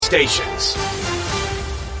stations.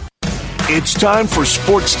 It's time for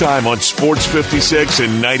Sports Time on Sports 56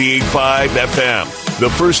 and 98.5 FM. The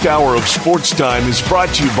first hour of Sports Time is brought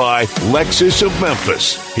to you by Lexus of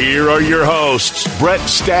Memphis. Here are your hosts, Brett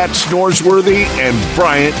Stats Norsworthy and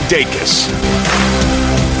Bryant Dacus.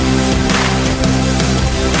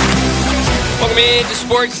 Welcome in to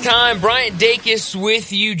Sports Time. Bryant Dacus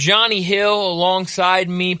with you. Johnny Hill alongside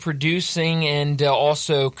me producing and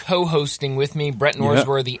also co-hosting with me. Brett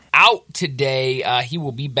Norsworthy out today. He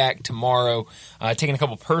will be back tomorrow, taking a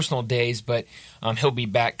couple personal days, but he'll be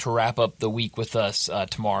back to wrap up the week with us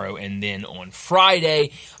tomorrow and then on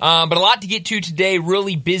Friday. But a lot to get to today.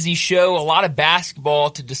 Really busy show. A lot of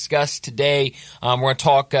basketball to discuss today. We're going to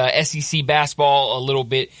talk SEC basketball a little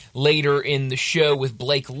bit later in the show with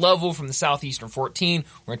Blake Lovell from the Southeastern 14.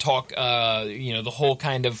 We're going to talk, the whole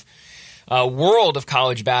kind of world of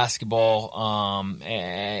college basketball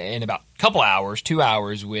in about a couple hours, 2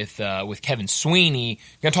 hours with Kevin Sweeney.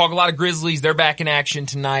 Going to talk a lot of Grizzlies. They're back in action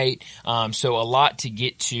tonight. So a lot to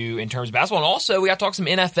get to in terms of basketball. And also we got to talk some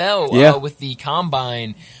NFL with the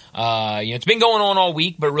Combine. It's been going on all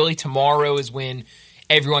week, but really tomorrow is when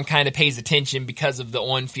everyone kind of pays attention because of the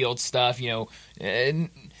on-field stuff.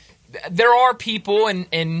 There are people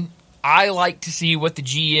and I like to see what the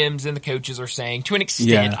GMs and the coaches are saying to an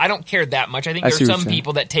extent. Yeah. I don't care that much. I think there are some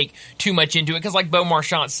people that take too much into it because like Bo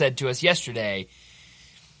Marchant said to us yesterday,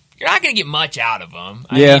 you're not going to get much out of them.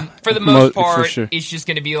 I mean, for the most part, it's just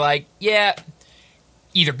going to be like,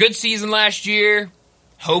 either good season last year,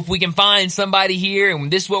 hope we can find somebody here, and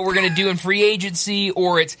this is what we're going to do in free agency,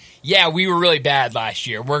 or it's, we were really bad last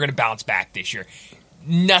year. We're going to bounce back this year.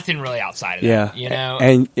 Nothing really outside of that,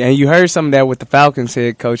 And you heard some of that with the Falcons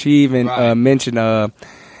head coach. He even mentioned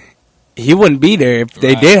he wouldn't be there if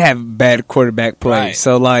they did have bad quarterback play. Right.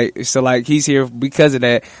 So like he's here because of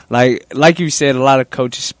that. Like you said, a lot of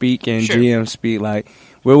coaches speak and GMs speak like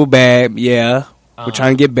we're bad, we're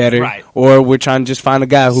trying to get better, or we're trying to just find a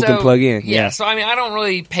guy who can plug in. So I mean, I don't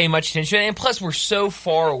really pay much attention, and plus we're so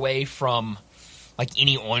far away from like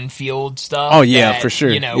any on-field stuff. Oh, yeah, for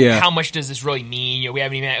sure. How much does this really mean? We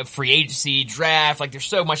haven't even had a free agency, draft. Like, there's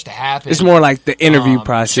so much to happen. It's more like the interview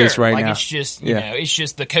process right now. It's just, it's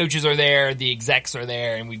just the coaches are there, the execs are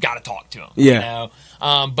there, and we've got to talk to them.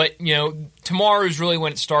 But tomorrow is really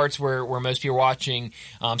when it starts where most people are watching.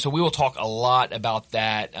 So we will talk a lot about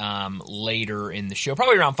that later in the show.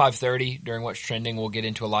 Probably around 5:30 during What's Trending. We'll get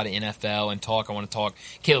into a lot of NFL and talk. I want to talk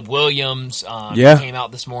Caleb Williams. Came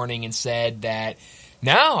out this morning and said that,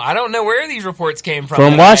 no, I don't know where these reports came from.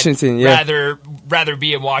 From Washington, rather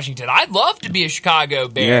be in Washington. I'd love to be a Chicago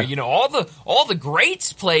Bear. All the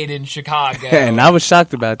greats played in Chicago. And I was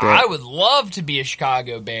shocked about that. I would love to be a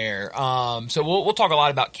Chicago Bear. So we'll talk a lot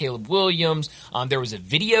about Caleb Williams. There was a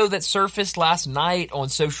video that surfaced last night on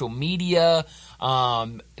social media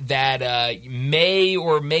that may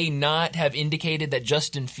or may not have indicated that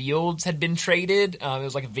Justin Fields had been traded. It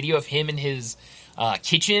was like a video of him in his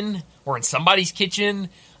kitchen or in somebody's kitchen,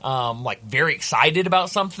 very excited about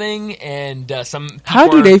something, and some people How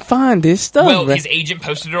do they find this stuff? Well, his agent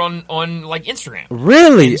posted it on like Instagram.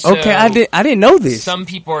 Really? So okay, I didn't know this. Some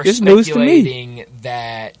people are speculating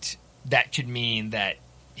that could mean that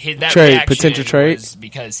that trade, reaction potential trade was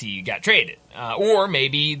because he got traded, or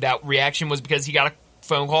maybe that reaction was because he got a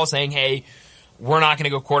phone call saying, "Hey, we're not going to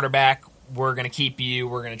go quarterback. We're going to keep you.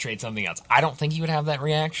 We're going to trade something else." I don't think he would have that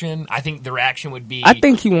reaction. I think the reaction would be... I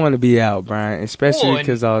think he wanted to be out, Brian, especially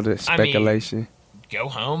because all the speculation. Go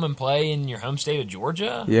home and play in your home state of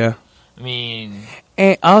Georgia? Yeah. I mean...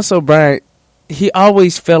 And also, Brian, he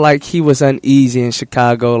always felt like he was uneasy in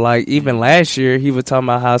Chicago. Like, even last year, he was talking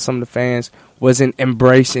about how some of the fans wasn't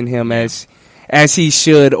embracing him as he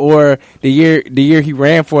should. Or the year he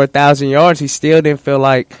ran for 1,000 yards, he still didn't feel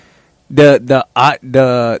like the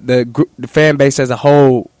fan base as a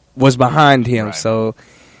whole was behind him. Right. So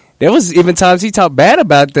there was even times he talked bad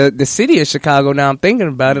about the city of Chicago. Now I'm thinking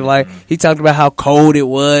about it, like he talked about how cold it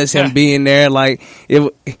was, him being there. Like he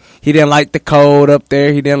didn't like the cold up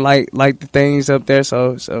there. He didn't like the things up there.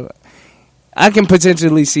 So I can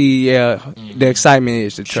potentially see the excitement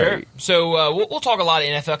is the trade. So we'll talk a lot of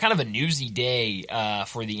NFL. Kind of a newsy day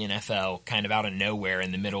for the NFL, kind of out of nowhere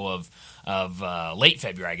in the middle of late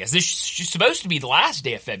February, I guess. This is supposed to be the last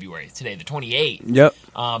day of February today, the 28th. Yep.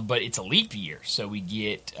 But it's a leap year, so we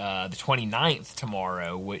get the 29th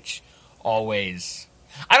tomorrow, which always...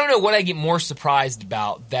 I don't know what I get more surprised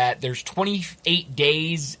about, that there's 28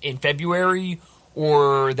 days in February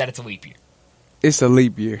or that it's a leap year. It's a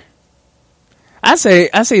leap year. I say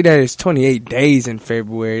that it's 28 days in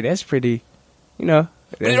February. That's pretty,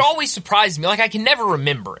 but it always surprised me. Like, I can never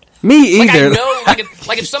remember it. Me Like, either. I know,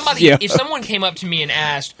 if somebody, Yeah. if someone came up to me and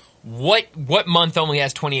asked, what month only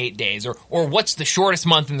has 28 days, or what's the shortest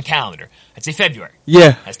month in the calendar? I'd say February.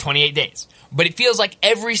 Yeah. Has 28 days. But it feels like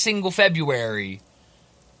every single February,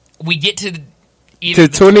 we get to either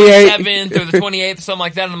the 27th or the 28th or something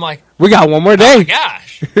like that, and I'm like, we got one more day. oh my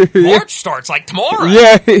gosh, March starts like tomorrow.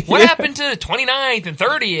 Yeah. What happened to the 29th and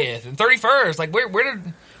 30th and 31st? Like,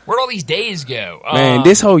 where'd all these days go? Man,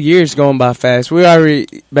 this whole year's going by fast. We're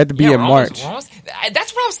already about to be in March.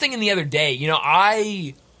 That's what I was thinking the other day. You know,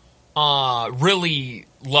 I really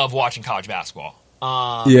love watching college basketball.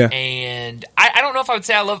 And I don't know if I would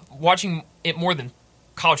say I love watching it more than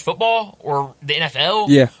college football or the NFL.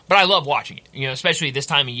 Yeah. But I love watching it, you know, especially this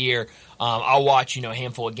time of year. I'll watch, you know, a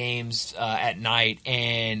handful of games at night,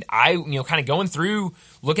 and I, you know, kind of going through,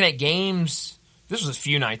 looking at games. This was a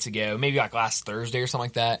few nights ago, maybe like last Thursday or something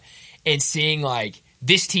like that, and seeing like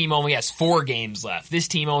this team only has 4 games left. This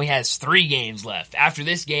team only has 3 games left. After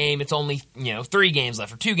this game, it's only, you know, 3 games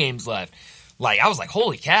left or 2 games left. Like, I was like,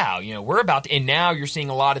 holy cow, you know, we're about to, and now you're seeing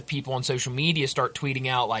a lot of people on social media start tweeting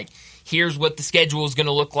out, like, here's what the schedule is going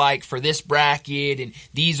to look like for this bracket, and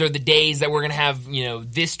these are the days that we're going to have, you know,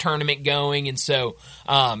 this tournament going. And so,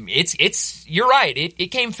 you're right.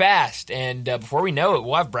 It came fast. And before we know it,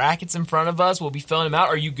 we'll have brackets in front of us. We'll be filling them out.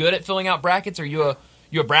 Are you good at filling out brackets? Are you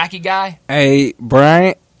a bracket guy? Hey,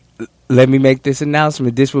 Bryant, let me make this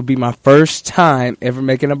announcement. This will be my first time ever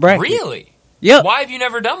making a bracket. Really? Yep. Why have you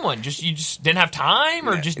never done one? You just didn't have time,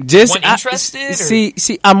 or just weren't interested?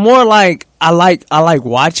 See, I'm more like I like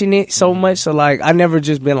watching it so much. So like, I never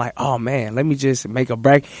just been like, oh man, let me just make a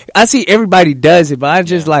bracket. I see everybody does it, but I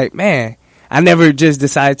just like, man, I never just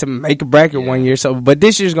decided to make a bracket one year. So, but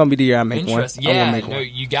this year's gonna be the year I make one. Yeah, no,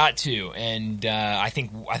 you got to, and I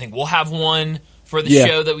think we'll have one for the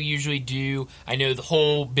show that we usually do. I know the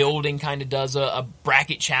whole building kind of does a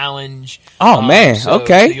bracket challenge. Oh, man.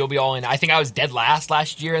 Okay. So you'll be all in. I think I was dead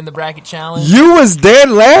last year in the bracket challenge. You was dead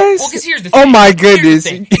last? Well, because here's the thing. Oh, my goodness.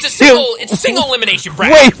 It's a single elimination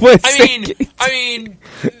bracket. Wait, I mean,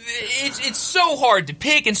 it's so hard to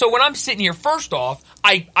pick. And so when I'm sitting here, first off,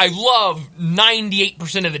 I love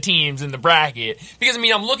 98% of the teams in the bracket, because, I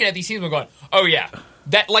mean, I'm looking at these teams and I'm going, oh, yeah,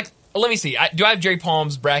 that, like, let me see. Do I have Jerry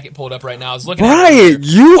Palm's bracket pulled up right now? I was looking at it. Brian,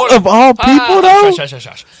 you of all people, though?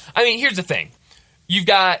 Shush. I mean, here's the thing. You've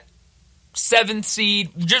got 7th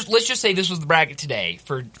seed. Let's just say this was the bracket today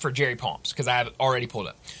for Jerry Palm's, because I have it already pulled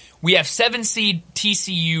up. We have 7 seed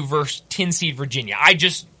TCU versus 10 seed Virginia. I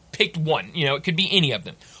just picked one. You know, it could be any of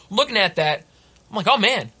them. Looking at that, I'm like, oh,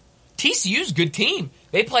 man, TCU's a good team.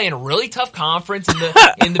 They play in a really tough conference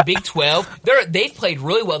in the Big 12. They've played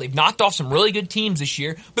really well. They've knocked off some really good teams this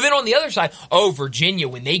year. But then on the other side, Virginia,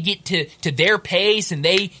 when they get to their pace and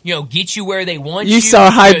they, you know, get you where they want you. You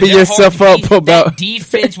saw hyping yourself up about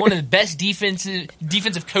defense, one of the best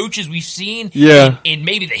defensive coaches we've seen in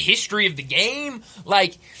maybe the history of the game.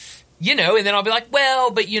 Like, you know, and then I'll be like,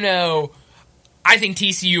 well, but you know, I think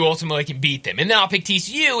TCU ultimately can beat them. And then I'll pick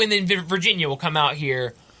TCU, and then Virginia will come out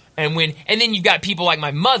here and win. And then you've got people like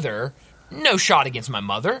my mother. No shot against my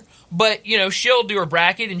mother, but, you know, she'll do her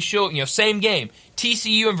bracket, and she'll, you know, same game,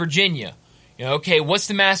 TCU and Virginia. You know, okay, what's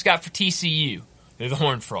the mascot for TCU? They're the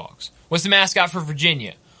Horned Frogs. What's the mascot for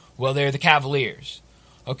Virginia? Well, they're the Cavaliers.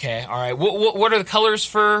 Okay, all right. What are the colors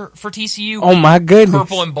for TCU? Oh, my goodness.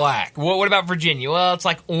 Purple and black. What about Virginia? Well, it's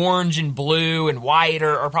like orange and blue and white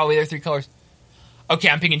are probably their 3 colors. Okay,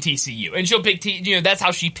 I'm picking TCU. And she'll pick you know, that's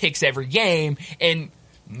how she picks every game, and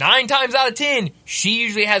 9 times out of 10, she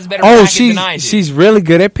usually has a better bracket than I do. She's really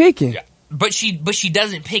good at picking. Yeah. But she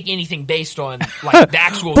doesn't pick anything based on like the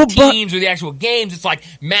actual teams or the actual games. It's like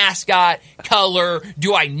mascot, color.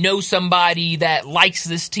 Do I know somebody that likes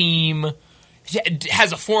this team?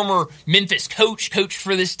 Has a former Memphis coach coached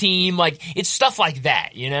for this team? Like, it's stuff like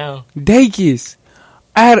that, you know? Dakis,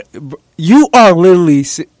 you are literally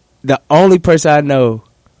the only person I know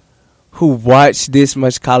who watched this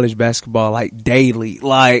much college basketball, like, daily.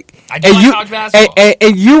 Like, I do like college basketball.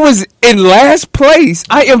 And you was in last place.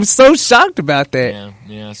 I am so shocked about that.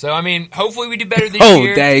 Yeah. So, I mean, hopefully we do better this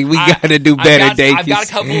year. Oh, dang. We got to do better, Dakis. I've got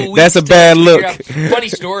a couple of weeks. That's a bad look. Funny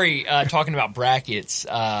story, talking about brackets.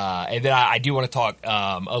 And then I do want to talk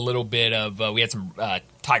a little bit of, we had some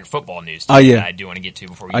Tiger football news that I do want to get to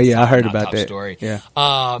before we get to I heard the about that story. Yeah.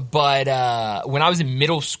 But when I was in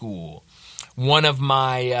middle school, one of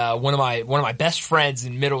my best friends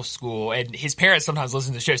in middle school, and his parents sometimes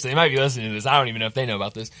listen to the show, so they might be listening to this. I don't even know if they know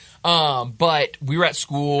about this. But we were at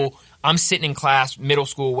school. I'm sitting in class, middle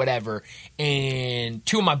school, whatever, and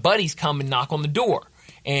 2 of my buddies come and knock on the door.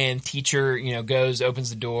 And teacher, goes,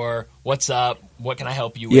 opens the door. What's up? What can I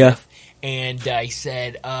help you Yeah. with? And he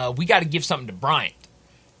said, we got to give something to Bryant.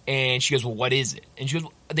 And she goes, well, what is it? And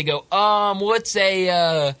they go, well,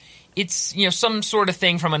 it's some sort of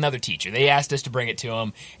thing from another teacher. They asked us to bring it to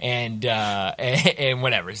him, and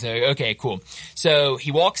whatever. So okay, cool. So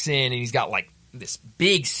he walks in and he's got like this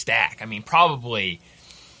big stack. I mean,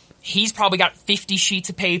 he's probably got 50 sheets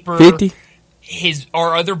of paper. 50.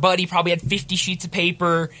 Our other buddy probably had 50 sheets of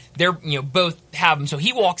paper. They're, both have them. So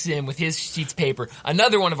he walks in with his sheets of paper.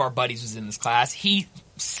 Another one of our buddies was in this class. He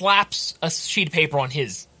slaps a sheet of paper on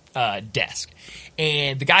his desk.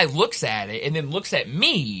 And the guy looks at it and then looks at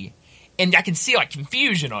me, and I can see like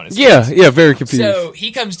confusion on his face. Yeah, very confused. So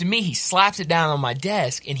he comes to me, he slaps it down on my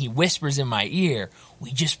desk, and he whispers in my ear,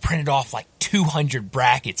 we just printed off like 200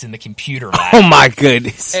 brackets in the computer lab. Oh my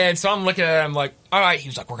goodness. And so I'm looking at it, I'm like, all right. He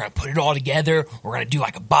was like, we're going to put it all together. We're going to do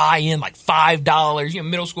like a buy-in, like $5.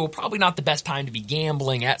 Middle school, probably not the best time to be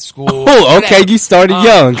gambling at school. Oh, okay. Whatever. You started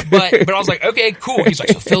young. but I was like, okay, cool. He's like,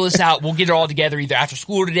 so fill this out. We'll get it all together either after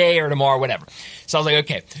school today or tomorrow, whatever. So I was like,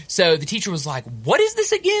 okay. So the teacher was like, what is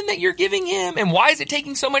this again that you're giving him? And why is it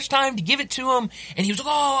taking so much time to give it to him? And he was like,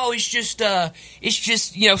 oh, it's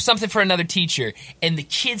just, something for another teacher. And the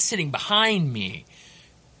kid sitting behind me,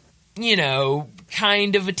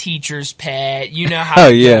 kind of a teacher's pet. You know how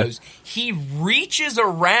it goes. He reaches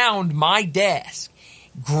around my desk,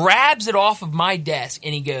 grabs it off of my desk,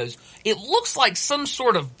 and he goes, it looks like some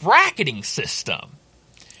sort of bracketing system.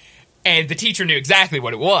 And the teacher knew exactly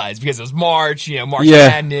what it was because it was March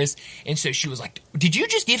Madness. And so she was like, did you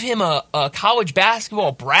just give him a college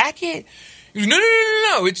basketball bracket? He was,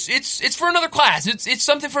 no. It's for another class. It's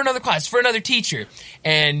something for another class. It's for another teacher.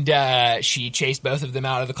 And she chased both of them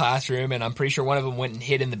out of the classroom, and I'm pretty sure one of them went and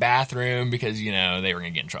hid in the bathroom because, they were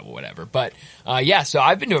going to get in trouble, whatever. But, so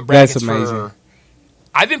I've been doing brackets. That's amazing.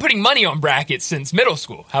 I've been putting money on brackets since middle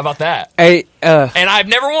school. How about that? Hey, and I've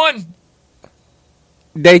never won.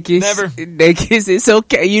 Dakis, Never. Dakis, it's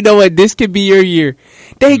okay. You know what? This could be your year.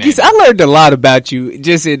 Dakis, I learned a lot about you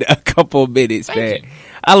just in a couple of minutes, man. You.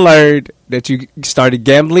 I learned that you started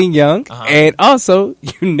gambling young, and also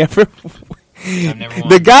you never. I've never won.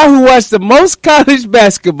 The guy who watched the most college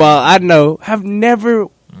basketball I know have never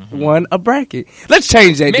won a bracket. Let's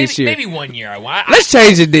change that this year. Maybe 1 year I won. Let's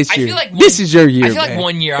change it this year. I feel like this is your year. I feel like man.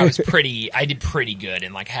 1 year I did pretty good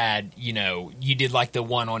and like had, you did like the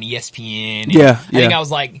one on ESPN. Yeah. I think I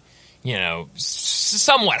was like,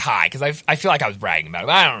 somewhat high because I feel like I was bragging about it.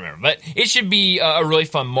 But I don't remember. But it should be a really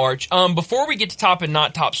fun March. Before we get to top and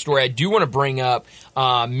not top story, I do want to bring up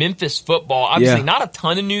Memphis football. Obviously, not a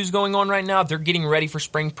ton of news going on right now. They're getting ready for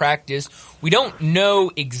spring practice. We don't know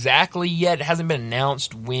exactly yet. It hasn't been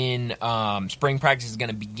announced when spring practice is going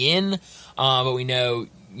to begin. But we know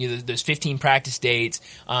those 15 practice dates.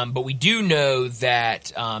 But we do know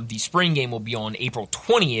that the spring game will be on April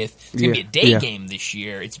 20th. It's going to be a day game this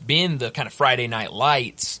year. It's been the kind of Friday night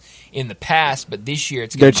lights in the past, but this year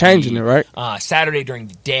it's going to be changing it, right? Saturday during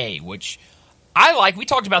the day, which I like. We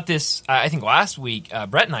talked about this, I think, last week.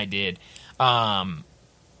 Brett and I did.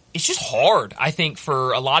 It's just hard, I think,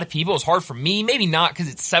 for a lot of people. It's hard for me. Maybe not because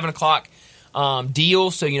it's 7 o'clock deal,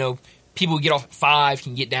 so, people who get off at 5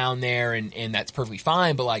 can get down there, and that's perfectly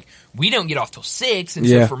fine. But, like, we don't get off till 6. And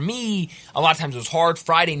so for me, a lot of times it was hard.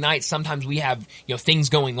 Friday night, sometimes we have, things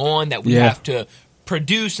going on that we have to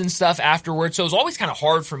produce and stuff afterwards. So it was always kind of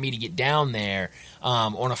hard for me to get down there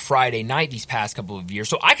on a Friday night these past couple of years.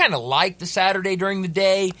 So I kind of like the Saturday during the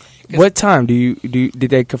day. What time did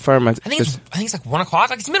they confirm? I think it's like 1 o'clock.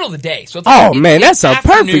 Like it's the middle of the day. So it's that's a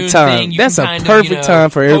perfect time. That's a perfect time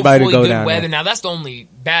for everybody to go down weather. there. Now that's the only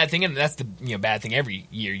bad thing, and that's the bad thing every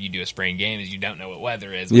year you do a spring game is you don't know what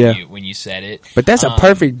weather is when you set it. But that's a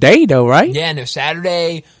perfect day though, right? Yeah, no,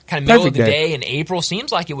 Saturday, kind of middle of the day in April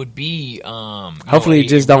seems like it would be. Hopefully it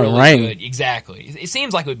just don't really rain. Good. Exactly, it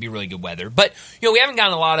seems like it would be really good weather. But we haven't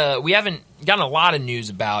gotten a lot of news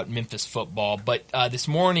about Memphis football. But this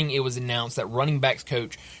morning it was announced that running backs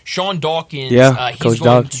coach Sean Dawkins, he's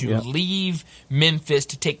going to leave Memphis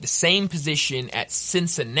to take the same position at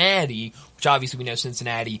Cincinnati, which obviously we know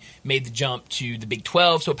Cincinnati made the jump to the Big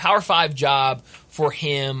 12. So a Power 5 job for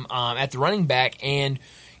him at the running back. And,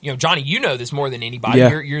 Johnny, you know this more than anybody.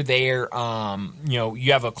 Yeah. You're there.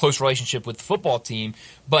 You have a close relationship with the football team.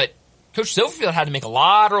 But Coach Silverfield had to make a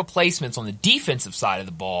lot of replacements on the defensive side of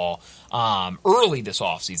the ball early this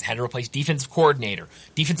offseason. Had to replace defensive coordinator,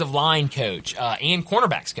 defensive line coach, and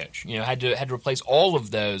cornerbacks coach. Had to replace all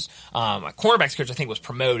of those. Cornerbacks coach, I think, was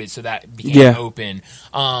promoted, so that became open.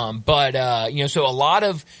 So a lot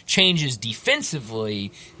of changes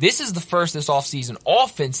defensively. This is the first this offseason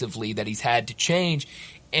offensively that he's had to change.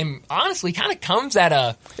 and honestly kind of comes at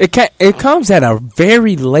a it comes at a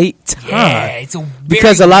very late time. Yeah, it's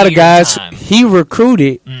because a lot of guys time. He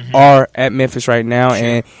recruited are at Memphis right now,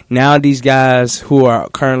 and now these guys who are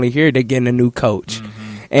currently here, they're getting a new coach,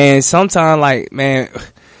 and sometimes like man.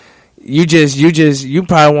 You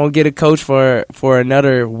probably won't get a coach for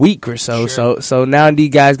another week or so. So now these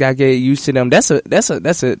guys gotta get used to them. That's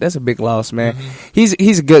a big loss, man. He's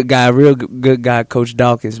a good guy, real good guy, Coach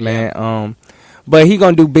Dawkins, man. But he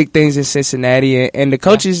gonna do big things in Cincinnati, and the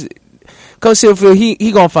coaches, Coach Silverfield,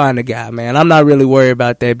 he gonna find a guy, man. I'm not really worried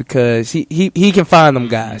about that because he can find them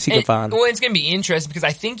guys. He can find them. Well, it's gonna be interesting because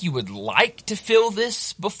I think you would like to fill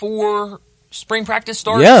this before spring practice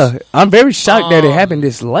starts. Yeah, I'm very shocked that it happened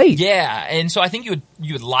this late. Yeah, and so I think you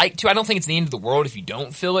would like to. I don't think it's the end of the world if you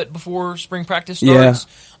don't fill it before spring practice starts.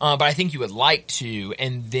 Yeah. But I think you would like to,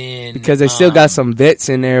 and then because they still got some vets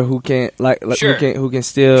in there who can who can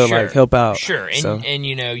still like help out. Sure, and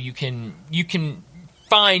you know you can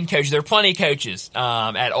find coaches. There are plenty of coaches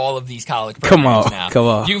at all of these college programs now. Come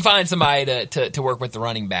on, you can find somebody to work with the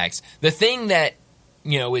running backs. The thing that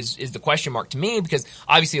is the question mark to me, because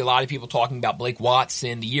obviously a lot of people talking about Blake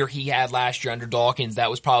Watson, the year he had last year under Dawkins, that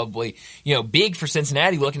was probably, big for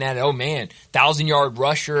Cincinnati looking at it. Oh man, 1,000-yard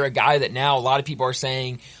rusher, a guy that now a lot of people are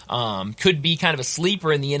saying, could be kind of a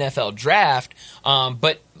sleeper in the NFL draft.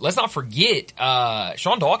 But let's not forget,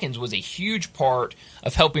 Sean Dawkins was a huge part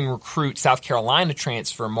of helping recruit South Carolina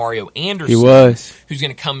transfer Mario Anderson. He was. Who's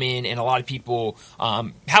going to come in, and a lot of people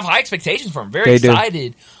have high expectations for him. Very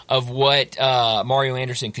excited of what Mario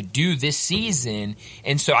Anderson could do this season.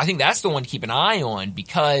 And so I think that's the one to keep an eye on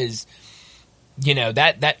because,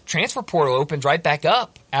 that transfer portal opens right back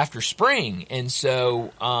up after spring. And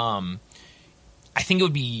so I think it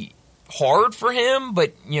would be hard for him,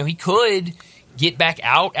 but, he could get back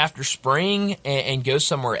out after spring and go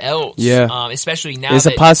somewhere else. Yeah. Especially now it's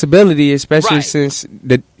a possibility, especially since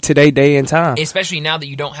today day and time. Especially now that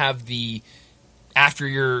you don't have after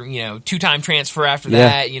your, two-time transfer after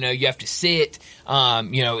that, you have to sit.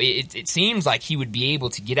 It seems like he would be able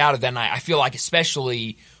to get out of that. And I feel like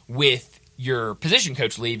especially with your position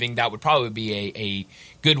coach leaving, that would probably be a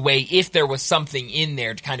good way if there was something in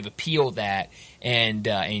there to kind of appeal that and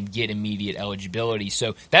get immediate eligibility.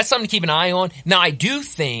 So that's something to keep an eye on. Now, I do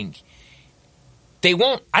think I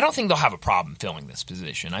don't think they'll have a problem filling this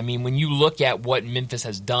position. I mean, when you look at what Memphis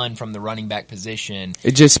has done from the running back position,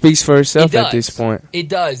 it just speaks for itself at this point. It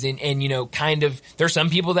does. And kind of, there's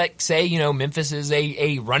some people that say, Memphis is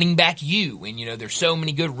a running back U, and, there's so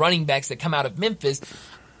many good running backs that come out of Memphis.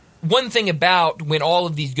 One thing about when all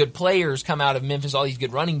of these good players come out of Memphis, all these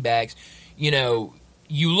good running backs,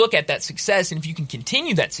 you look at that success, and if you can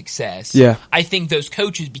continue that success, I think those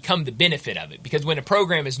coaches become the benefit of it. Because when a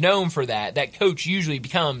program is known for that coach usually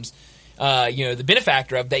becomes, the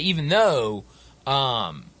benefactor of that, even though,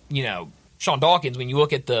 Sean Dawkins, when you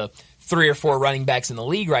look at the 3 or 4 running backs in the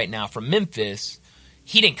league right now from Memphis,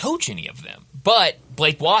 he didn't coach any of them. But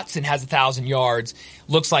Blake Watson has 1,000 yards.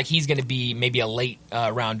 Looks like he's going to be maybe a late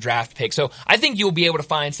round draft pick. So I think you'll be able to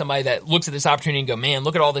find somebody that looks at this opportunity and go, man,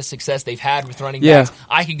 look at all this success they've had with running backs.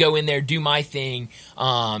 I could go in there, do my thing,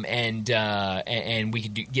 and we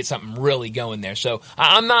could get something really going there. So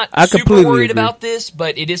I'm not super worried about this,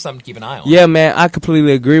 but it is something to keep an eye on. Yeah, man, I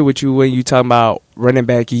completely agree with you when you talk about running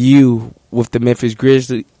back U with the Memphis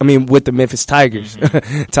Grizzlies. I mean, with the Memphis Tigers.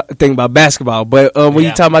 Think about basketball, but when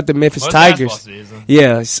you talk about the Memphis Tigers,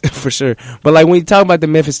 for sure. But like when you talk about the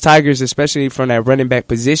Memphis Tigers, especially from that running back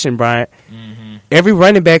position, Bryant, every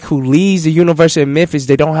running back who leaves the University of Memphis,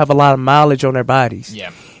 they don't have a lot of mileage on their bodies.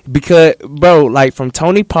 Yeah, because bro, from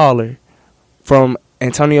Tony Pollard, from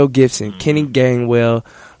Antonio Gibson, Kenny Gainwell,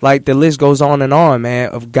 the list goes on and on, man,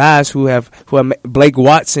 of guys who have Blake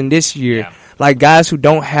Watson this year. Yeah. Like guys who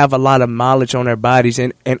don't have a lot of mileage on their bodies.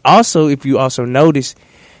 And also, if you also notice,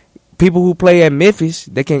 people who play at Memphis,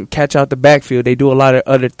 they can catch out the backfield. They do a lot of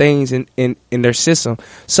other things in their system.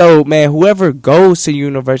 So, man, whoever goes to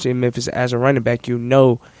University of Memphis as a running back, that you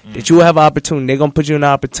will have an opportunity. They're going to put you in an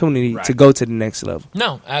opportunity to go to the next level.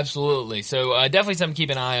 No, absolutely. So, definitely something to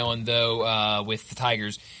keep an eye on, though, with the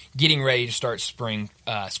Tigers getting ready to start spring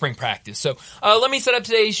practice. So let me set up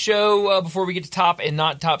today's show before we get to top and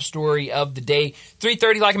not top story of the day.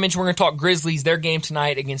 3:30, like I mentioned, we're going to talk Grizzlies, their game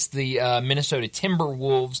tonight against the Minnesota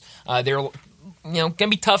Timberwolves. They're going to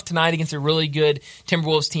be tough tonight against a really good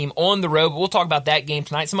Timberwolves team on the road. But we'll talk about that game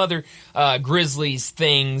tonight. Some other Grizzlies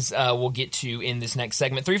things we'll get to in this next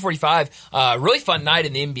segment. 3:45, really fun night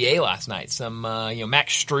in the NBA last night. Some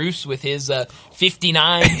Max Strus with his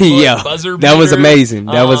 59 buzzer beater. That was amazing.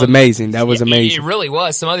 That was amazing. It really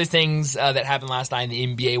was. Some other things that happened last night in the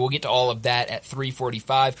NBA. We'll get to all of that at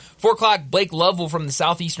 3:45. 4 o'clock, Blake Lovell from the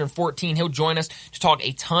Southeastern 14. He'll join us to talk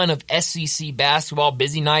a ton of SEC basketball.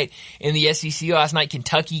 Busy night in the SEC last night.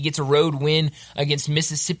 Kentucky gets a road win against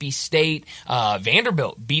Mississippi State.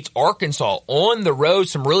 Vanderbilt beats Arkansas on the road.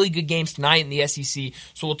 Some really good games tonight in the SEC.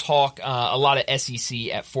 So we'll talk a lot of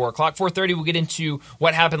SEC at 4 o'clock. 4:30, we'll get into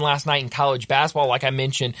what happened last night in college basketball. Like I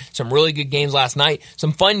mentioned, some really good games last night.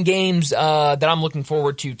 Some fun games that I'm looking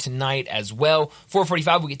forward to tonight as well.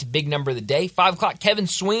 4:45, we'll get to big number of the day. 5 o'clock, Kevin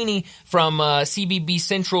Sweeney from CBB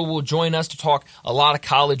Central will join us to talk a lot of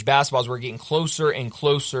college basketball as we're getting closer and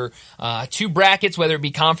closer to brackets, whether it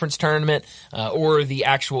be conference tournament or the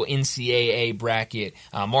actual NCAA bracket.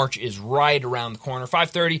 March is right around the corner.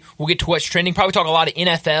 5:30, we'll get to what's trending. Probably talk a lot of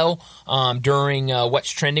NFL during what's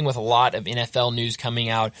trending with a lot of NFL news coming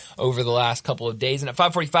out over the last couple of days. And at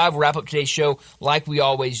 5:45, we'll wrap up today's show like we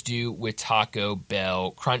always do with Taco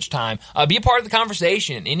Bell Crunch Time. Be a part of the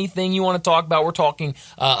conversation. Anything you want to talk about, we're talking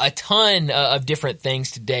a ton of different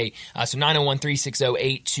things today. So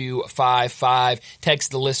 901-360-8255.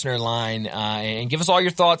 Text the listener line and give us all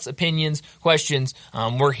your thoughts, opinions, questions.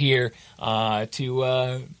 We're here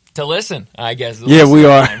to listen, I guess. Yeah, we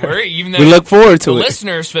are. Even though we look forward to the it. The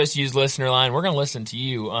listener is supposed to use listener line. We're going to listen to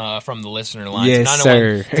you from the listener line. Yes, so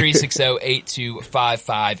sir.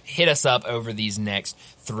 901-360-8255. Hit us up over these next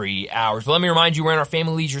 3 hours. But let me remind you, we're in our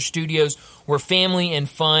Family Leisure Studios where family and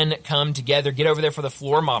fun come together. Get over there for the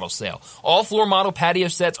floor model sale. All floor model patio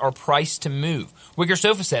sets are priced to move. Wicker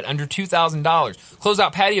sofa set under $2,000.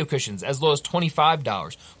 Closeout patio cushions as low as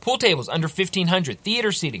 $25. Pool tables under $1,500.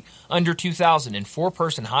 Theater seating under $2,000. And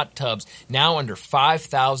 4-person hot tubs now under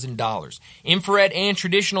 $5,000. Infrared and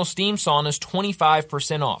traditional steam saunas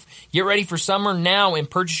 25% off. Get ready for summer now and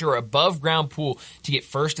purchase your above ground pool to get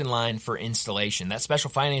first in line for installation. That special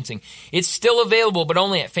financing, it's still available, but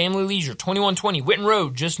only at Family Leisure, 2120 Whitten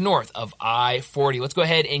Road, just north of I-40. Let's go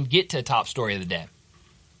ahead and get to top story of the day.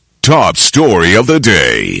 Top story of the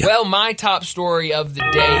day. Well, my top story of the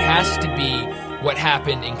day has to be what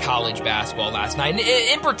happened in college basketball last night. And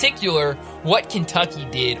in particular, what Kentucky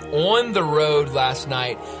did on the road last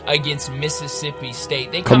night against Mississippi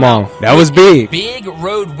State. They come on, that was big. Big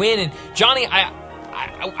road win. And Johnny,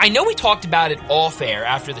 I know we talked about it off air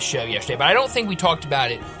after the show yesterday, but I don't think we talked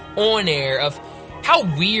about it on air of how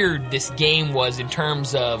weird this game was in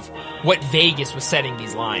terms of what Vegas was setting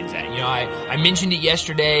these lines at. I mentioned it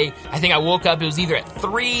yesterday. I think I woke up, it was either at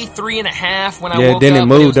 3.5 when I woke up. Then it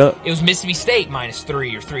moved up. It was Mississippi State minus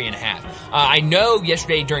 3 or 3.5. I know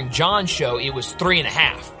yesterday during John's show, it was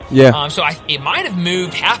 3.5. Yeah. So it might have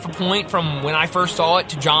moved half a point from when I first saw it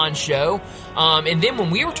to John's show. And then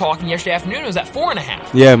when we were talking yesterday afternoon, it was at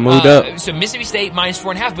 4.5. Yeah, moved up. So Mississippi State minus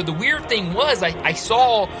 4.5. But the weird thing was, I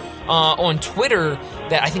saw on Twitter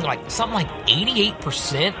that I think something like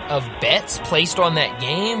 88% of bets placed on that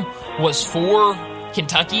game was for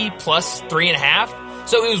Kentucky plus 3.5.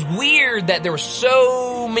 So it was weird that there were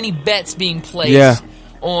so many bets being placed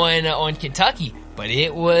on Kentucky. But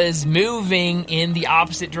it was moving in the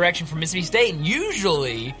opposite direction from Mississippi State. And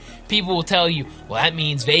usually people will tell you, well, that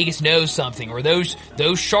means Vegas knows something, or those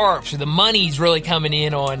sharps, or the money's really coming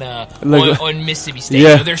in on Mississippi State.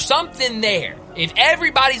 Yeah. There's something there. If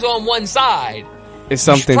everybody's on one side, it's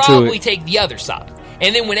something you should probably to it. take the other side.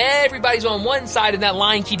 And then when everybody's on one side and that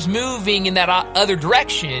line keeps moving in that other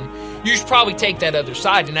direction, you should probably take that other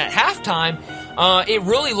side. And at halftime, it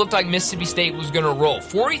really looked like Mississippi State was going to roll.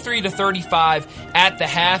 43-35 at the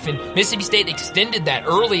half, and Mississippi State extended that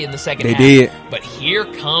early in the second half. They did. But here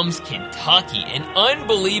comes Kentucky. An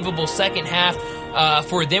unbelievable second half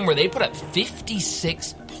for them where they put up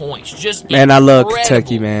 56 points. Just man, incredible. I love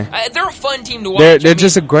Kentucky, man. They're a fun team to watch. They're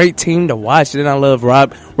just a great team to watch. Then I love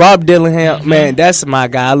Rob Dillingham, man. That's my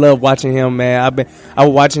guy. I love watching him, man. I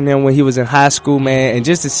was watching him when he was in high school, man, and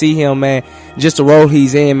just to see him, man, just the role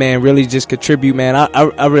he's in, man, really just contribute, man.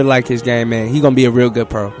 I really like his game, man. He's gonna be a real good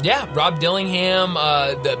pro. Yeah, Rob Dillingham,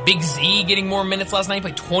 the Big Z getting more minutes last night. He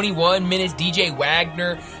played 21 minutes. DJ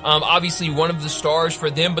Wagner, obviously one of the stars for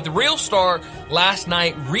them, but the real star last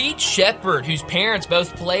night, Reed Shepherd, whose parents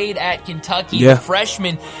both played at Kentucky. Yeah. The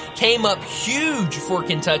freshman came up huge for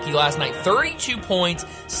Kentucky last night. 32 points,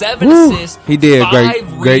 7 assists. He did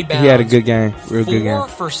 5 great. Rebounds, He had a good game, real good game. 4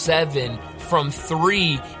 for 7 from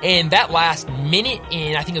 3, and that last minute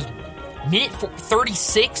in, I think it was minute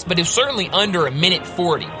 36, but it was certainly under a minute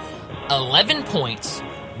 40. 11 points,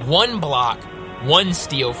 1 block, 1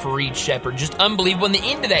 steal for Reed Sheppard. Just unbelievable. And the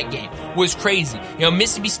end of that game was crazy.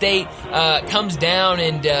 Mississippi State comes down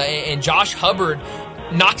and Josh Hubbard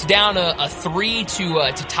knocks down a 3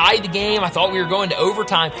 to tie the game. I thought we were going to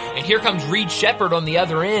overtime, and here comes Reed Sheppard on the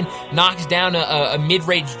other end, knocks down a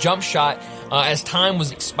mid-range jump shot as time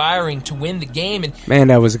was expiring to win the game. And man,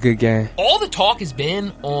 that was a good game. All the talk has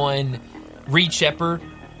been on Reed Sheppard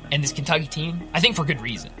and this Kentucky team, I think for good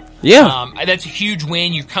reason. Yeah. That's a huge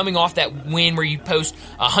win. You're coming off that win where you post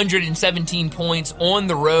 117 points on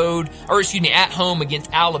the road, at home against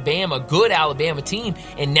Alabama, good Alabama team,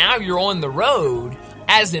 and now you're on the road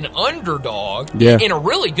as an underdog in a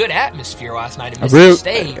really good atmosphere last night at Mississippi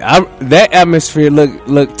State. That atmosphere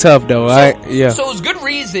looked tough, though. So it's good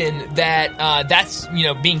reason that that's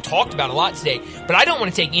being talked about a lot today. But I don't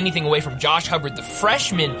want to take anything away from Josh Hubbard, the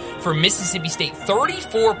freshman from Mississippi State.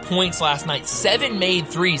 34 points last night, 7 made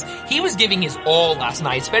threes. He was giving his all last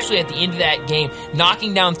night, especially at the end of that game,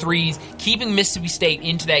 knocking down threes, keeping Mississippi State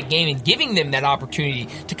into that game, and giving them that opportunity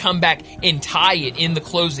to come back and tie it in the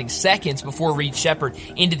closing seconds before Reed Sheppard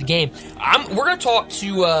into the game. We're going to talk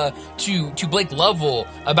to Blake Lovell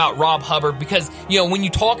about Rob Hubbard, because when you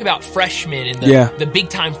talk about freshmen and the big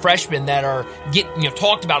time freshmen that are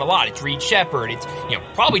talked about a lot, it's Reed Sheppard, it's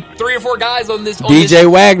probably 3 or 4 guys on this.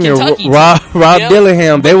 DJ Wagner, Rob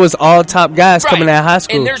Dillingham, they was all top guys coming out of high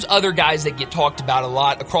school. And there's other guys that get talked about a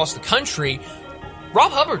lot across the country.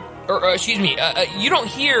 Rob Hubbard, you don't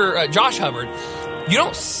hear Josh Hubbard. You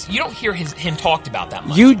don't hear him talked about that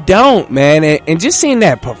much. You don't, man. And just seeing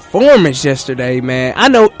that performance yesterday, man.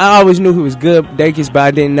 I always knew he was good, Dakis, but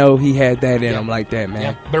I didn't know he had that in him like that, man.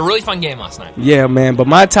 Yeah, but a really fun game last night. Yeah, man. But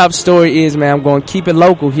my top story is, man, I'm going to keep it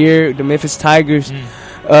local here. The Memphis Tigers,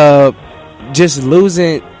 just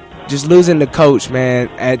losing the coach, man,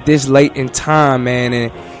 at this late in time, man,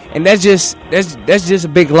 and that's just a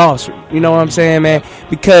big loss. You know what I'm saying, man?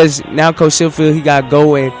 Because now Coach Sheffield, he got to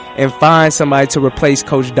go and find somebody to replace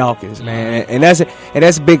Coach Dawkins, man. And that's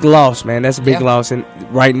a big loss, man. That's a big loss. And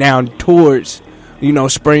right now towards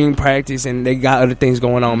spring practice, and they got other things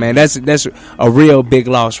going on, man. That's a real big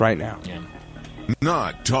loss right now. Yeah.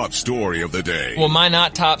 Not top story of the day. Well, my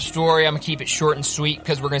not top story, I'm going to keep it short and sweet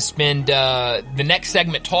because we're going to spend the next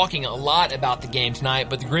segment talking a lot about the game tonight.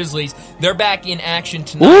 But the Grizzlies, they're back in action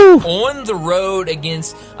tonight on the road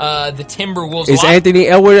against the Timberwolves. Is Anthony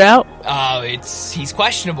Edwards out? He's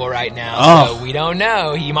questionable right now, so we don't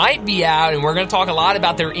know. He might be out, and we're going to talk a lot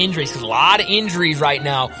about their injuries, because a lot of injuries right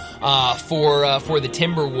now for the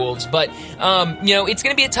Timberwolves. But it's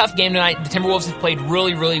going to be a tough game tonight. The Timberwolves have played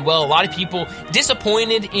really, really well. A lot of people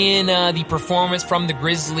disappointed in the performance from the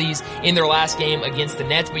Grizzlies in their last game against the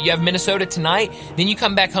Nets, but you have Minnesota tonight, then you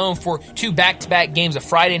come back home for 2 back-to-back games, a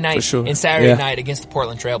Friday night and Saturday night against the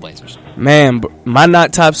Portland Trailblazers. Man, my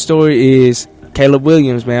not top story is Caleb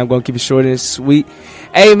Williams, man. I'm going to keep it short and sweet.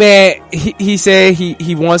 Hey, man, he said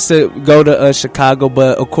he wants to go to Chicago,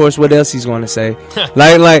 but of course, what else he's going to say?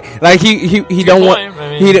 like he don't want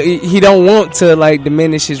he don't want to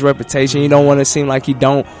diminish his reputation. He don't want to seem like he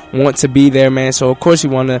don't want to be there, man. So of course he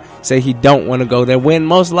want to say he don't want to go there, when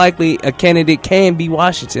most likely a candidate can be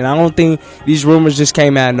Washington. I don't think these rumors just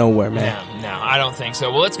came out of nowhere, man. No, I don't think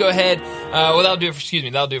so. Well, let's go ahead. That'll do it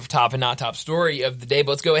for top and not top story of the day.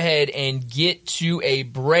 But let's go ahead and get to a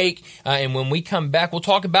break. And when we come back, we'll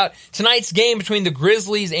talk about tonight's game between the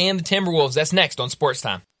Grizzlies and the Timberwolves. That's next on Sports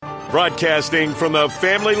Time. Broadcasting from the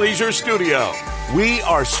Family Leisure Studio, we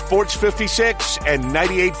are Sports 56 and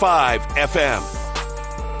 98.5 FM.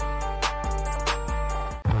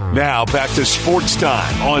 Now back to Sports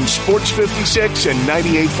Time on Sports 56 and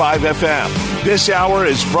 98.5 FM. This hour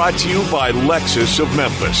is brought to you by Lexus of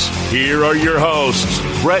Memphis. Here are your hosts,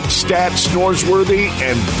 Brett Stats Norsworthy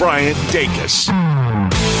and Bryant Dakis.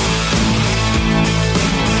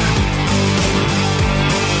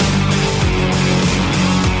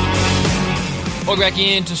 Welcome back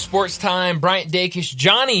into Sports Time. Bryant Dakis,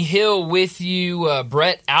 Johnny Hill with you.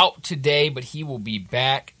 Brett out today, but he will be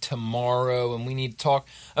back tomorrow. And we need to talk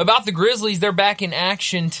about the Grizzlies. They're back in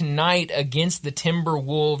action tonight against the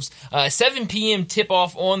Timberwolves. 7 p.m.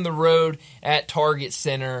 tip-off on the road at Target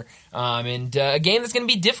Center. And a game that's going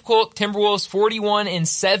to be difficult. Timberwolves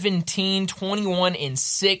 41-17,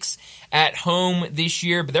 21-6 at home this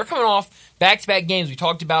year. But they're coming off back-to-back games. We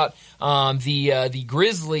talked about the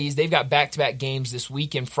Grizzlies. They've got back-to-back games this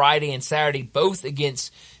weekend, Friday and Saturday, both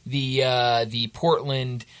against the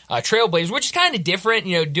Portland Trailblazers, which is kind of different,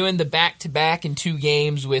 doing the back-to-back in 2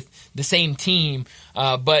 games with the same team.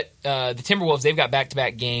 But the Timberwolves, they've got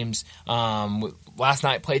back-to-back games. Last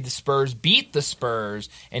night played the Spurs, beat the Spurs,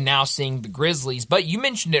 and now seeing the Grizzlies. But you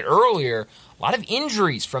mentioned it earlier, a lot of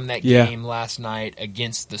injuries from that game last night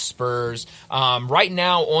against the Spurs. Right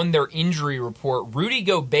now on their injury report, Rudy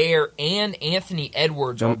Gobert and Anthony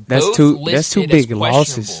Edwards are both listed that's two big as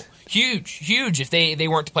losses. Huge if they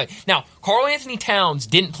weren't to play. Now, Karl Anthony Towns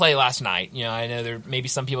didn't play last night. I know there may be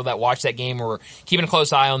some people that watched that game or were keeping a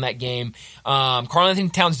close eye on that game. Karl Anthony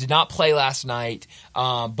Towns did not play last night,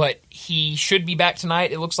 but he should be back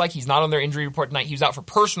tonight. It looks like he's not on their injury report tonight. He was out for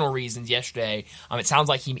personal reasons yesterday. It sounds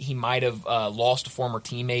like he might have lost a former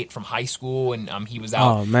teammate from high school, and he was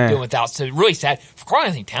out doing without. So really sad for Karl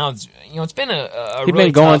Anthony Towns. It's been a he's really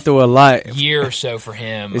been going through a lot year or so for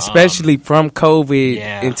him, especially from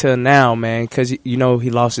COVID until now, man. Because he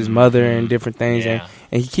lost his mother and different things, and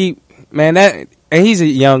he and he's a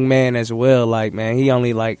young man as well. Like, man, he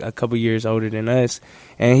only like a couple years older than us,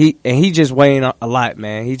 and he just weighing a lot,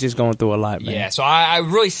 man. He's just going through a lot, man. Yeah, so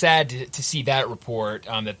I'm really sad to see that report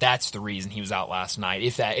that's the reason he was out last night.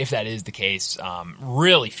 If that is the case,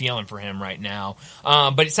 really feeling for him right now.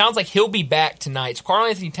 But it sounds like he'll be back tonight. So Karl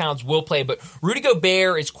Anthony Towns will play, but Rudy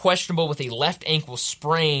Gobert is questionable with a left ankle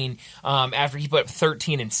sprain after he put up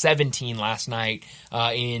 13 and 17 last night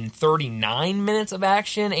in 39 minutes of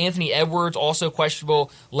action. Anthony Edwards also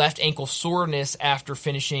questionable left ankle soreness after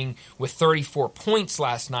finishing with 34 points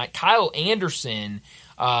last night. Kyle Anderson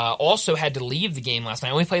also had to leave the game last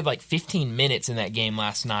night. Only played like 15 minutes in that game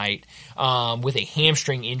last night with a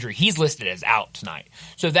hamstring injury. He's listed as out tonight.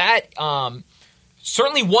 So that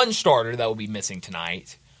certainly one starter that will be missing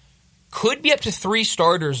tonight. Could be up to 3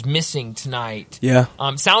 starters missing tonight. Yeah.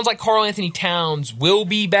 Sounds like Karl Anthony Towns will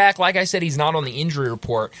be back. Like I said, he's not on the injury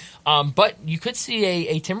report. But you could see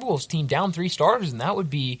a Timberwolves team down 3 starters, and that would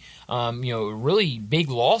be really big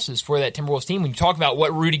losses for that Timberwolves team. When you talk about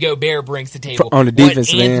what Rudy Gobert brings to the table, on the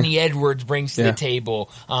defense, what Anthony Edwards brings to the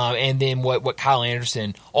table, and then what Kyle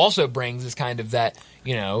Anderson also brings is kind of that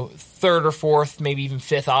 3rd or 4th, maybe even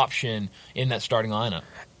 5th option in that starting lineup.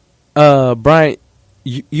 Bryant,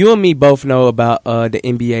 you and me both know about the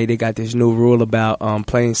NBA. They got this new rule about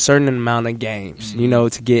playing certain amount of games,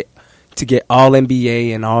 to get all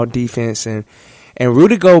NBA and all defense. And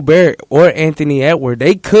Rudy Gobert or Anthony Edwards,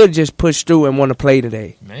 they could just push through and want to play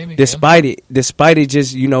today. Maybe. Despite it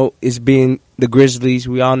just, it's being the Grizzlies.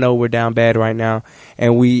 We all know we're down bad right now,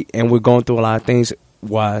 and we're going through a lot of things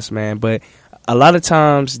wise, man. But a lot of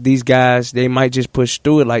times these guys, they might just push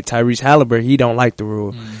through it. Like Tyrese Halliburton, he don't like the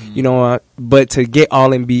rule, but to get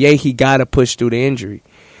all NBA, he got to push through the injury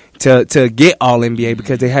to get all NBA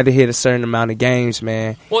because they had to hit a certain amount of games,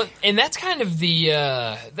 man. Well, and that's kind of the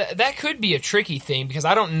that could be a tricky thing because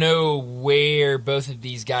I don't know where both of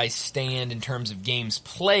these guys stand in terms of games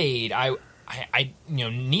played. I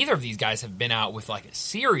neither of these guys have been out with like a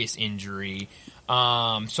serious injury.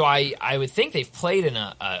 So I would think they've played in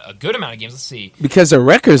a good amount of games. Let's see. Because the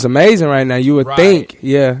record's amazing right now, you would think.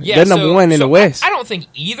 Yeah, they're number one in the West. I don't think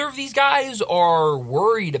either of these guys are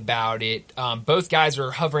worried about it. Both guys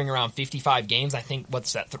are hovering around 55 games. I think,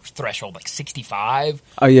 what's that threshold, like 65?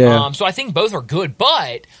 Oh, yeah. So I think both are good,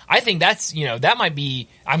 but I think that's, that might be,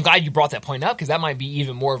 I'm glad you brought that point up because that might be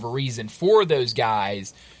even more of a reason for those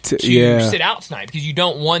guys to sit out tonight because you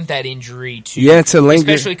don't want that injury to linger,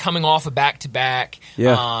 especially coming off a back-to-back.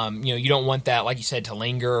 Yeah. You don't want that, like you said, to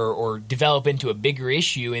linger or develop into a bigger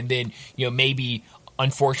issue and then, maybe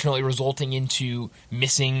unfortunately resulting into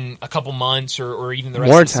missing a couple months or even the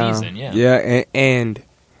rest of the season. Yeah, and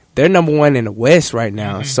they're number one in the West right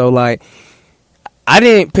now. Mm-hmm. So, like, I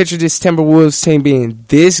didn't picture this Timberwolves team being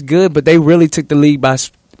this good, but they really took the league by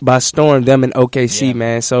storm, them and OKC,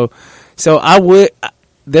 man. So I would...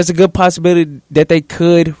 There's a good possibility that they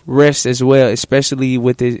could rest as well, especially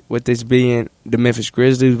with this being the Memphis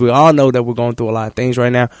Grizzlies. We all know that we're going through a lot of things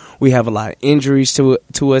right now. We have a lot of injuries to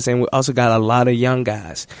us, and we also got a lot of young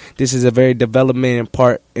guys. This is a very development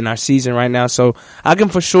part in our season right now. So I can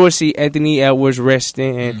for sure see Anthony Edwards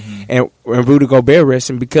resting and Rudy Gobert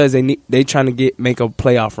resting because they trying to make a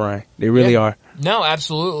playoff run. They really are. No,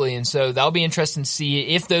 absolutely, and so that'll be interesting to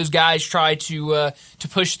see if those guys try to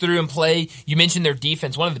push through and play. You mentioned their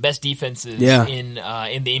defense, one of the best defenses in the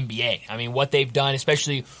NBA. I mean, what they've done,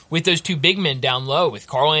 especially with those 2 big men down low, with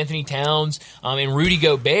Karl Anthony Towns and Rudy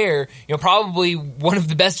Gobert, probably one of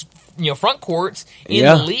the best front courts in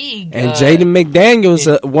the league. And Jaden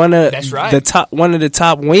McDaniels, one of the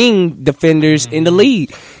top wing defenders in the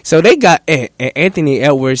league. So they got Anthony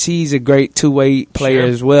Edwards. He's a great two-way player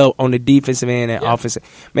as well on the defensive end and offensive.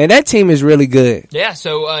 Man, that team is really good. Yeah,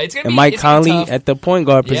 so it's going to be. And Mike Conley at the point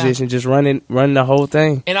guard position, just running the whole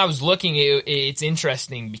thing. And I was looking. It's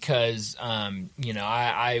interesting because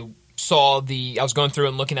I saw I was going through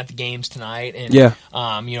and looking at the games tonight, and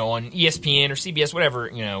on ESPN or CBS, whatever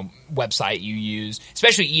website you use,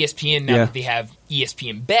 especially ESPN now that they have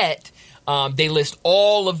ESPN Bet, they list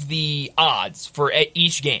all of the odds for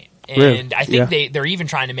each game, and I think they're even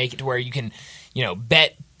trying to make it to where you can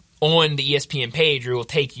bet on the ESPN page, or it will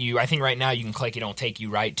take you. I think right now you can click it; it'll take you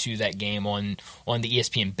right to that game on the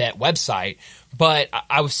ESPN Bet website. But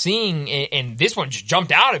I was seeing, and this one just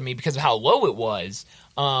jumped out at me because of how low it was.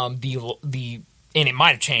 And it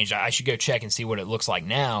might have changed. I should go check and see what it looks like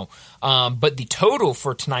now. But the total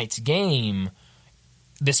for tonight's game,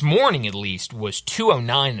 this morning at least, was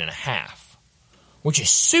 209.5, which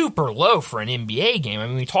is super low for an NBA game. I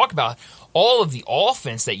mean, we talk about all of the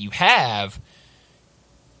offense that you have.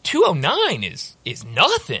 209 is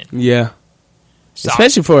nothing. Yeah. So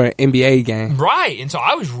especially for an NBA game. Right. And so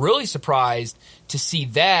I was really surprised to see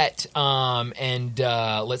that.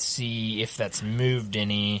 Let's see if that's moved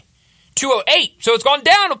any. 208. So it's gone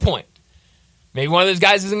down a point. Maybe one of those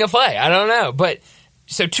guys isn't going to play. I don't know. But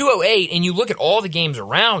so 208, and you look at all the games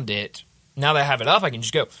around it. Now that I have it up, I can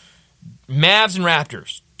just go. Mavs and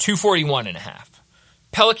Raptors, 241.5.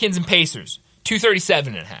 Pelicans and Pacers,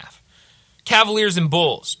 237.5. Cavaliers and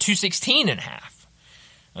Bulls, 216.5.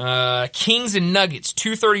 Kings and Nuggets,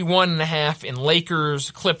 231.5, and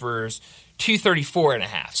Lakers, Clippers,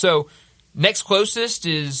 234.5. So next closest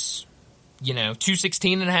is,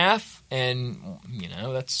 216.5, and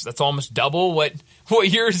that's almost double what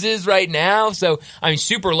yours is right now. So I mean,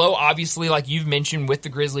 super low, obviously, like you've mentioned, with the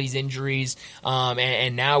Grizzlies injuries,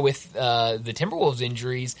 and now with the Timberwolves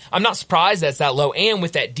injuries. I'm not surprised that's that low, and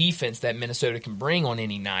with that defense that Minnesota can bring on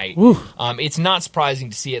any night, it's not surprising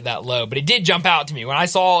to see it that low. But it did jump out to me when I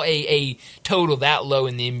saw a total that low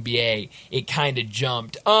in the NBA. It kind of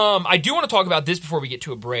jumped. I do want to talk about this before we get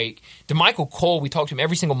to a break. DeMichael Cole, we talk to him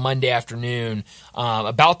every single Monday afternoon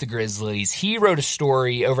about the Grizzlies. He wrote a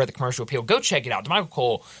story over at the Commercial Appeal. Go check it out. DeMichael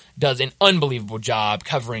Cole does an unbelievable job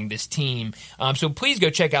covering this team. So please go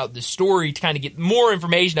check out the story to kind of get more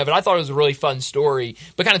information of it. I thought it was a really fun story,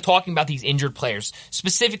 but kind of talking about these injured players,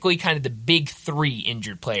 specifically kind of the big three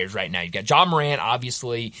injured players right now. You've got Ja Morant,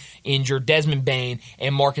 obviously injured, Desmond Bane,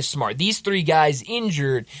 and Marcus Smart. These three guys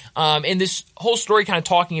injured. And this whole story kind of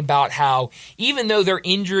talking about how even though they're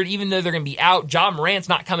injured, even though they're going to be out, Ja Morant's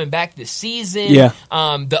not coming back this season. Yeah.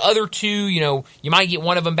 The other two, you might get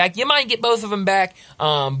one of them back. You might get both of them back.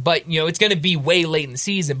 But it's going to be way late in the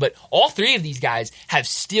season. But all three of these guys have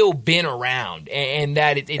still been around, and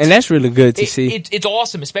and that's really good to see. It's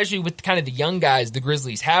awesome, especially with kind of the young guys the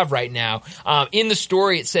Grizzlies have right now. In the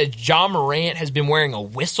story, it says Ja Morant has been wearing a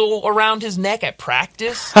whistle around his neck at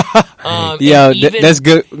practice. That's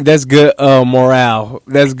good. That's good morale.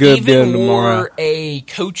 That's good building morale. A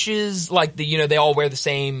coaches they all wear the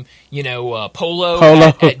same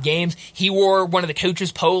polo at games. He wore one of the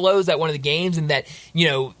coaches' polos at one of the games, and that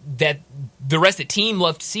the rest of the team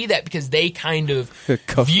love to see that because they kind of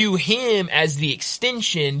view him as the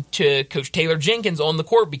extension to Coach Taylor Jenkins on the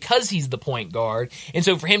court because he's the point guard. And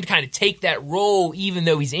so for him to kind of take that role, even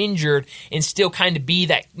though he's injured, and still kind of be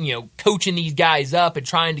that, coaching these guys up and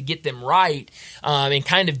trying to get them right, and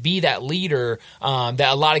kind of be that leader, that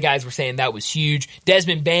a lot of guys were saying that was huge.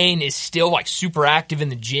 Desmond Bane is still super active in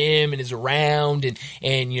the gym and is around and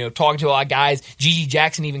talking to a lot of guys. Gigi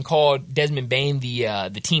Jackson even called Desmond Bane the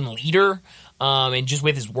team leader. And just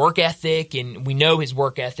with his work ethic, and we know his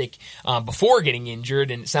work ethic before getting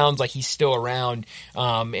injured, and it sounds like he's still around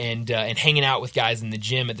and hanging out with guys in the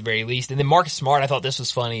gym at the very least. And then Marcus Smart, I thought this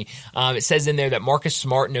was funny. It says in there that Marcus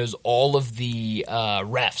Smart knows all of the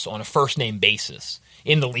refs on a first-name basis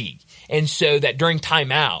in the league. And so that during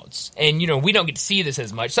timeouts, and we don't get to see this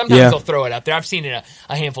as much. Sometimes they'll throw it up there. I've seen it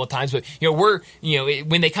a handful of times, but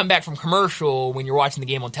when they come back from commercial, when you're watching the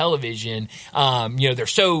game on television, they're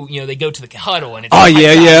so they go to the huddle and it's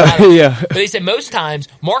yeah. But they said most times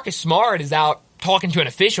Marcus Smart is out talking to an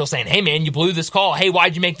official saying, "Hey man, you blew this call. Hey,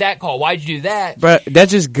 why'd you make that call? Why'd you do that?" But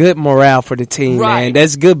that's just good morale for the team, man.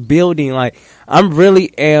 That's good building. I'm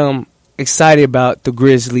really excited about the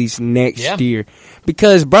Grizzlies next year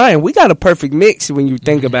because, Brian, we got a perfect mix when you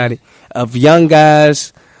think about it, of young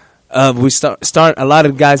guys, We start a lot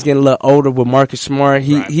of the guys getting a little older with Marcus Smart.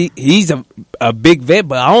 He's a big vet,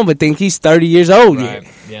 but I don't even think he's 30 years old yet.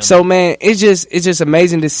 Yeah. So man, it's just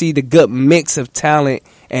amazing to see the good mix of talent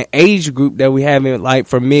and age group that we have in like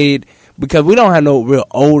for mid, because we don't have no real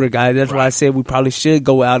older guys. That's why I said we probably should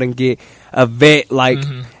go out and get a vet like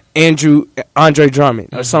Andre Drummond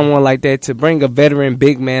or someone like that, to bring a veteran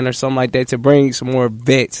big man or something like that, to bring some more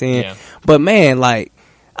vets in. Yeah. But man, like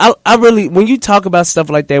I really, when you talk about stuff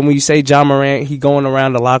like that, when you say John Morant, he going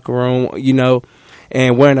around the locker room, you know,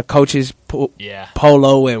 and wearing a coach's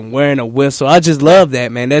polo and wearing a whistle, I just love that,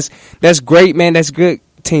 man. That's great, man. That's good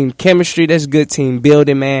team chemistry. That's good team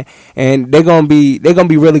building, man. And they're gonna be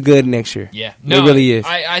really good next year. Yeah, no, it really is.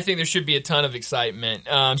 I think there should be a ton of excitement.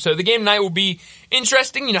 So the game tonight will be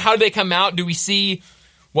interesting. You know, how do they come out? Do we see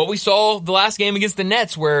what we saw the last game against the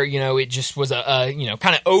Nets, where, you know, it just was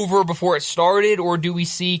kind of over before it started, or do we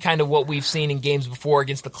see kind of what we've seen in games before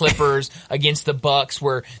against the Clippers, against the Bucks,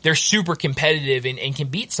 where they're super competitive and can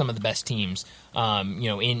beat some of the best teams, in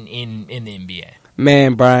the NBA?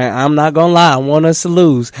 Man, Brian, I'm not gonna lie. I want us to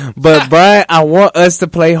lose, but Brian, I want us to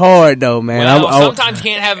play hard, though, man. Sometimes you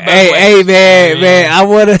can't have it both ways. Man, I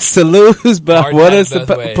want us to lose, but I want us to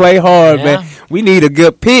play hard, man. We need a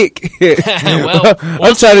good pick.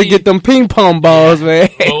 I'm trying to get them ping pong balls, man.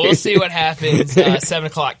 Well, we'll see what happens.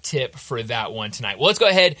 7:00 tip for that one tonight. Well, let's go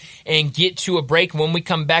ahead and get to a break. When we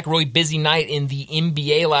come back, really busy night in the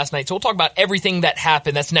NBA last night, so we'll talk about everything that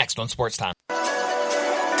happened. That's next on Sports Time.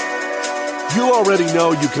 You already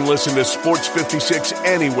know you can listen to Sports 56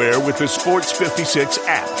 anywhere with the Sports 56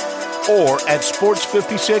 app or at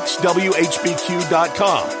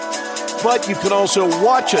sports56whbq.com. But you can also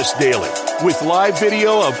watch us daily with live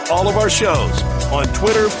video of all of our shows on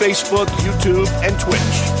Twitter, Facebook, YouTube, and Twitch.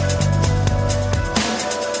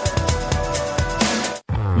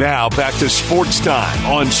 Now back to Sports Time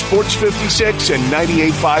on Sports 56 and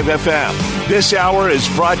 98.5 FM. This hour is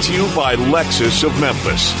brought to you by Lexus of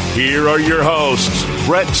Memphis. Here are your hosts,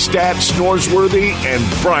 Brett Stats Norsworthy and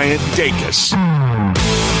Bryant Dacus.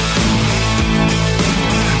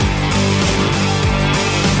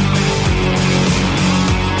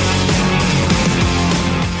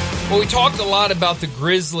 Well, we talked a lot about the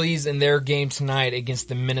Grizzlies and their game tonight against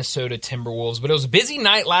the Minnesota Timberwolves, but it was a busy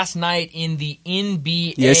night last night in the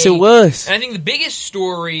NBA. Yes, it was. And I think the biggest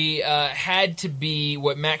story had to be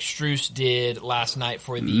what Max Strus did last night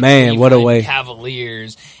for the Cleveland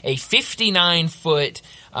Cavaliers. A 59-foot,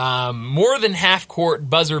 more than half-court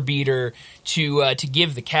buzzer beater to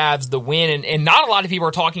give the Cavs the win. And not a lot of people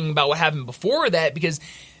are talking about what happened before that, because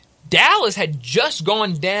Dallas had just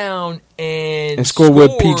gone down and scored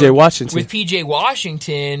with P.J.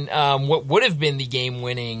 Washington. What would have been the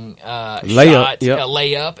game-winning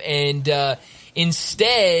layup. And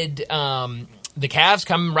instead, the Cavs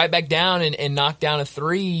come right back down and knock down a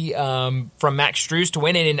three from Max Strus to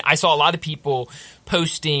win it. And I saw a lot of people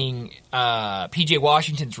posting P.J.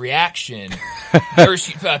 Washington's reaction.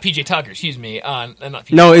 P.J. Tucker, excuse me. Not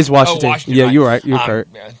P.J. No, it's Washington. Washington, yeah, right. You're right. You're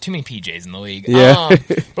correct. Too many P.J.s in the league. Yeah.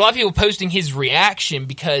 But a lot of people posting his reaction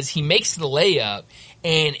because he makes the layup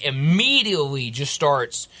and immediately just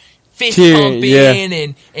starts fist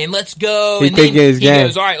pumping and let's go. And then he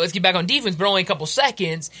goes, all right, let's get back on defense, but only a couple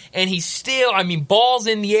seconds. And he's still, balls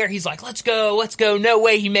in the air. He's like, let's go. No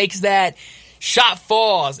way he makes that. Shot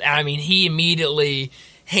falls. He immediately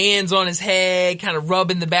hands on his head, kind of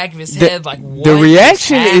rubbing the back of his head, like, what the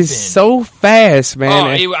reaction is so fast,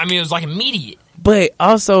 man. It was like immediate. But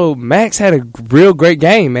also, Max had a real great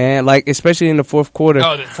game, man. Like, especially in the fourth quarter.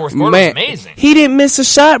 Oh, the fourth quarter was amazing. He didn't miss a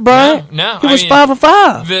shot, Brian. No. He was 5 of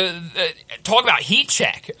 5. Talk about heat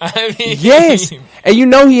check. Yes.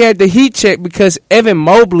 And he had the heat check because Evan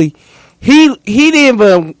Mobley, he didn't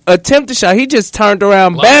even attempt the shot. He just turned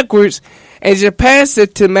around backwards and just passed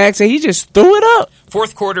it to Max, and he just threw it up.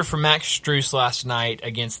 Fourth quarter for Max Strus last night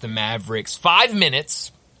against the Mavericks. 5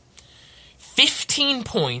 minutes, 15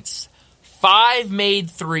 points, 5 made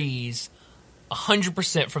threes,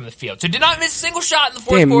 100% from the field. So did not miss a single shot in the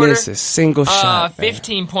fourth quarter. Didn't miss a single shot.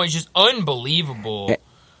 15 points, just unbelievable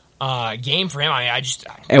game for him.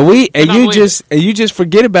 You just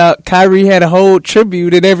forget about Kyrie had a whole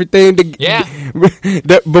tribute and everything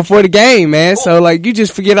before the game, man. So you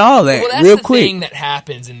just forget all that real quick. Thing that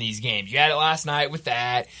happens in these games. You had it last night with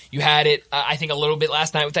that. You had it, I think, a little bit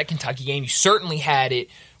last night with that Kentucky game. You certainly had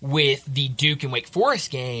it with the Duke and Wake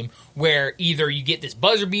Forest game, where either you get this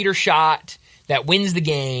buzzer beater shot that wins the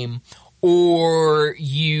game, or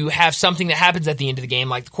you have something that happens at the end of the game,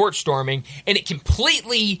 like the court storming, and it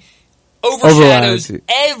completely overshadows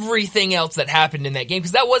everything else that happened in that game,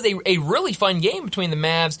 because that was a really fun game between the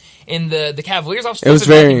Mavs and the Cavaliers. It was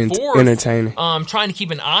very entertaining. Trying to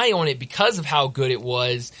keep an eye on it because of how good it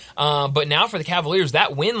was. But now for the Cavaliers,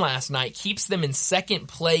 that win last night keeps them in second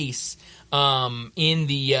place in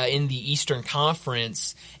the Eastern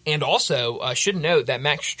Conference. And also, should note that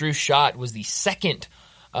Max Strus shot was the second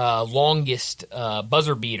longest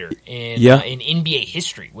buzzer beater in NBA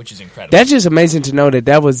history, which is incredible. That's just amazing to know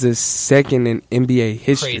that was the second in NBA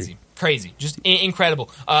history. Crazy. Just incredible.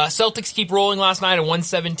 Celtics keep rolling last night, a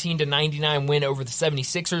 117-99 win over the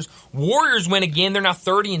 76ers. Warriors win again. They're now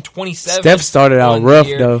 30-27. Steph started out rough,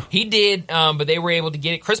 though. He did, but they were able to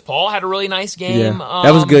get it. Chris Paul had a really nice game. Yeah,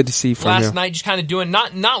 that was good to see from him. Last night, just kind of doing,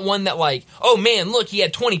 not one that like, oh man, look, he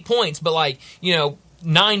had 20 points, but like,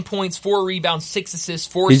 9 points, 4 rebounds, 6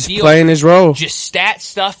 assists, 4 steals. He's playing his role. Just stat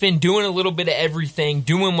stuffing, doing a little bit of everything,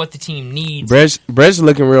 doing what the team needs. Brett's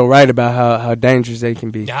looking real right about how dangerous they can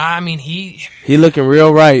be. I mean, he looking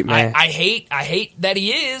real right, man. I hate that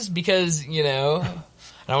he is, because,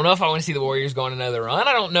 I don't know if I want to see the Warriors go on another run.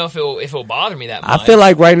 I don't know if it'll bother me that much. I feel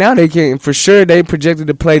like right now they can, for sure, they projected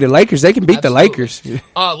to play the Lakers. They can beat the Lakers.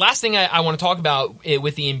 Last thing I want to talk about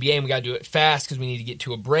with the NBA, and we got to do it fast because we need to get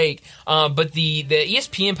to a break. But the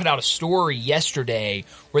ESPN put out a story yesterday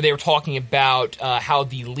where they were talking about how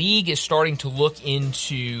the league is starting to look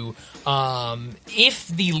into if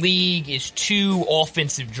the league is too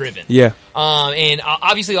offensive driven. Yeah. And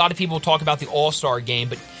obviously a lot of people talk about the All-Star game,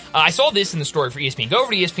 but I saw this in the story for ESPN. Go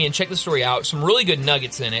over to ESPN, check the story out. Some really good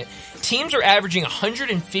nuggets in it. Teams are averaging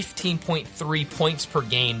 115.3 points per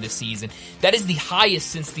game this season. That is the highest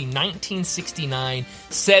since the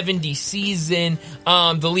 1969-70 season.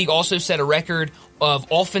 The league also set a record of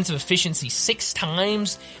offensive efficiency 6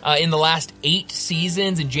 times in the last 8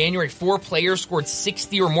 seasons. In January, 4 players scored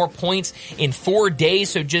 60 or more points in 4 days.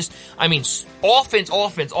 So just, offense.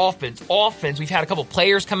 We've had a couple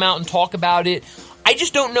players come out and talk about it. I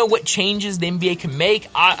just don't know what changes the NBA can make.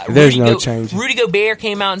 There's no change. Rudy Gobert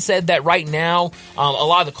came out and said that right now a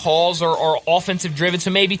lot of the calls are offensive driven,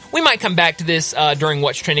 so maybe we might come back to this during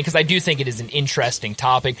What's Trending, because I do think it is an interesting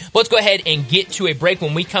topic. But let's go ahead and get to a break.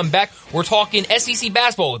 When we come back, we're talking SEC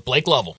basketball with Blake Lovell.